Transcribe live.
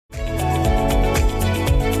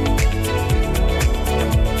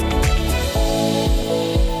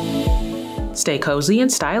Stay cozy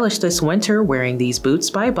and stylish this winter wearing these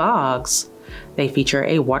boots by Bogs. They feature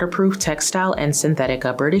a waterproof textile and synthetic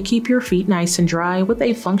upper to keep your feet nice and dry, with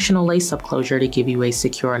a functional lace-up closure to give you a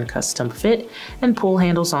secure and custom fit, and pull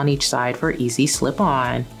handles on each side for easy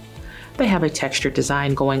slip-on. They have a textured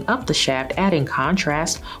design going up the shaft, adding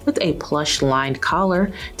contrast, with a plush lined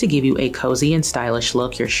collar to give you a cozy and stylish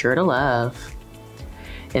look you're sure to love.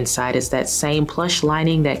 Inside is that same plush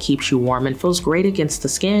lining that keeps you warm and feels great against the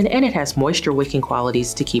skin, and it has moisture wicking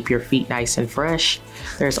qualities to keep your feet nice and fresh.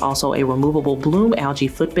 There's also a removable bloom algae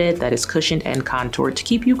footbed that is cushioned and contoured to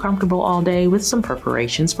keep you comfortable all day, with some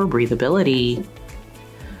perforations for breathability.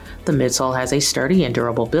 The midsole has a sturdy and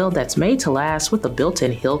durable build that's made to last, with a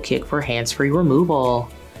built-in heel kick for hands-free removal.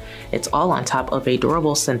 It's all on top of a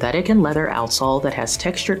durable synthetic and leather outsole that has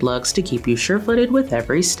textured lugs to keep you sure-footed with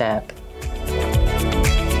every step.